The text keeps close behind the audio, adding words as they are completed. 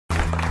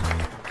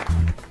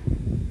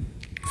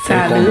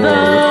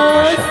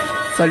Saludos,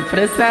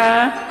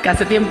 sorpresa, que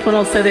hace tiempo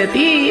no sé de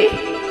ti.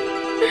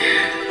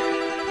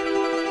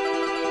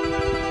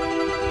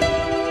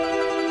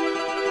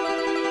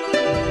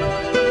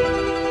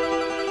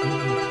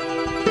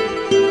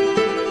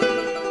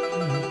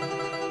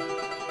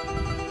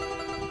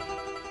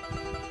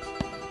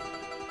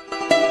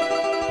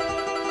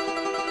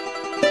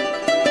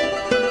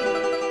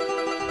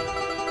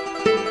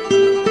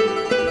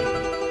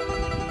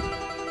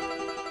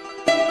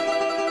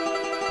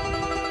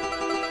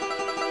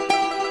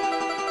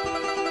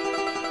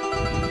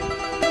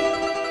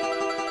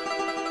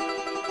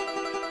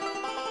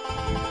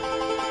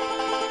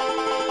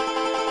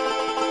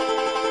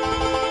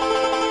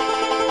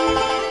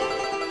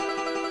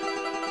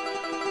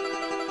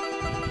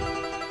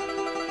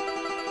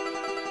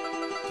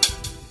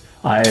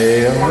 I'd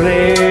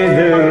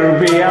rather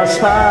be a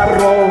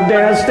sparrow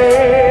than a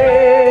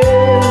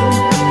snail.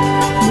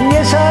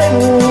 Yes, I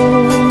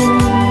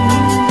would.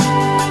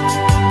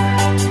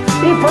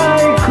 If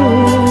I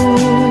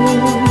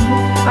could,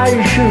 I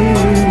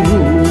should.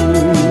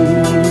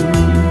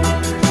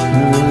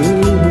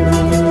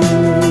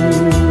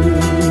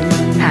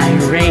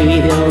 I'd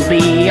rather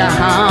be a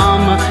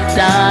hum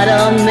than a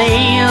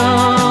nail.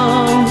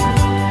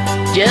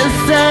 Yes,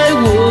 I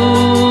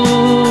would.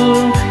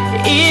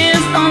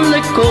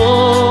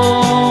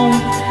 Cold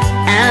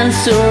and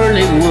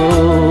surely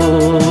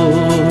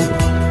would.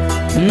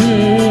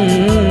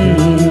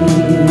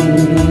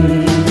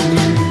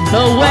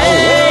 Away,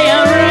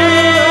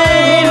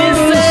 away,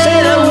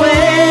 said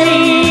away,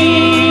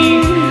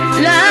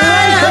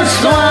 like a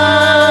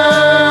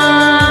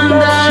swan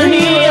that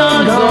he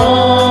had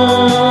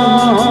gone.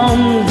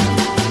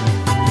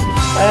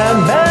 A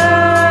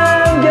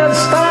man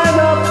just tied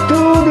up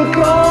to the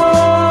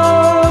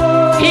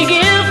clock. He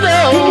gave the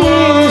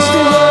world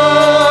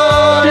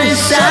his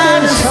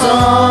saddest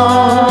song.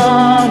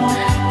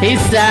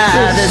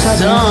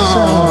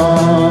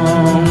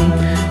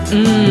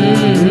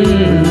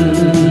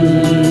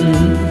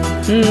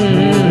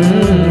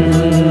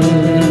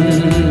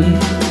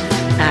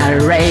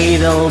 I'd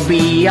rather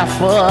be a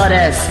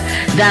forest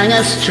than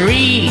a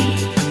street.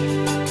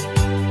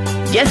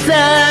 Yes,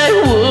 I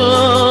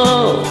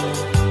would.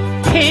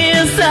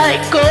 Yes, I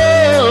go,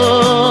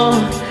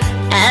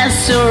 I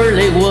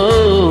surely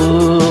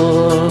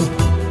would.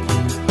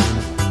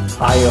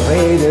 I'd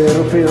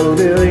rather feel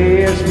the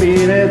earth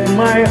beneath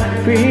my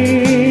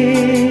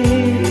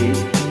feet.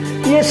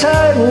 Yes, I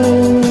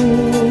would.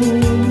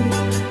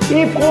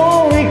 If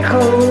only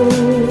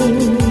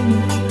could,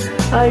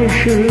 I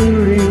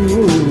surely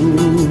would.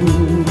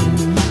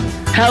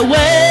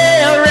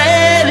 Away,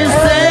 already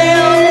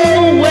sail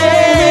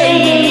away,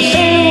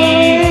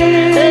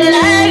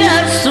 like a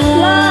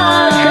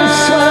swan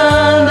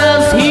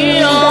that's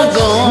here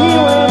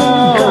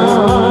gone.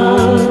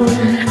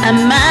 A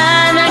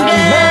man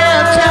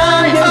again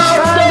tied up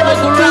to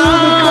the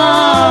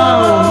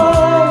ground.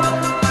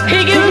 He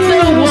gives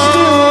the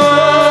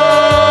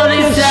world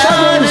his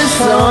saddest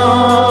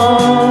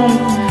song,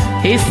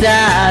 his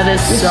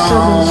saddest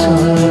song.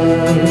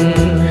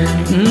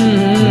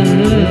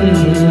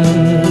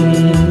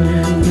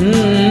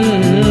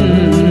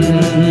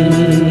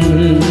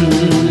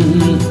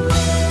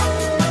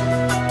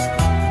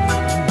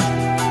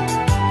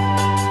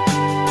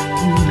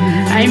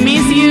 I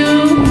miss you,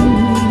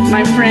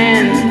 my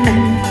friend.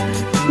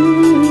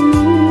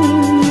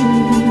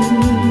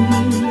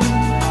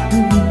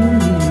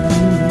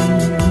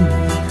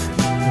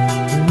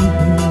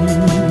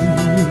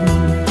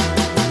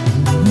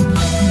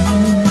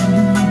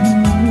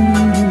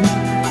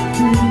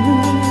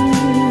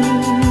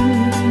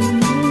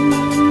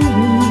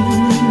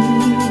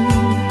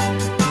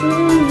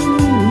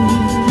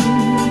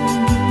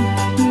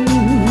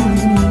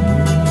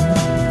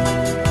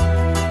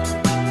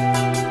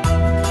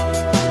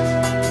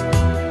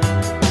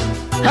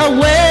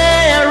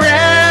 Away, I'd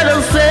rather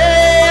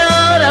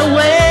sail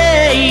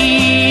away,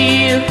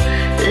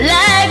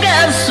 like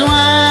a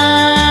swan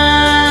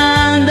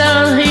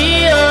that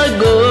he'll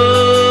go.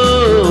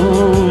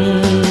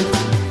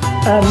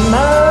 A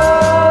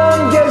man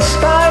gets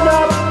tied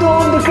up to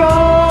the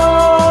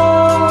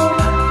ground.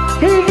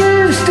 He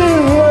gives the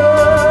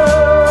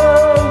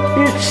world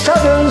its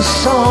southern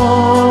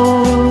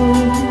song,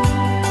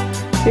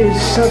 its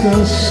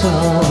southern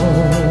song.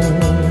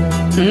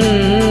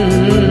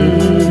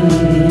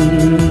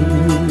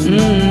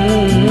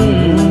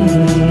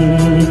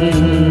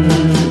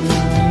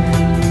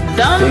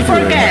 Don't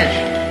forget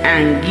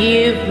and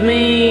give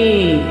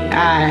me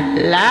a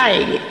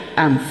like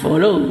and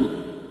follow.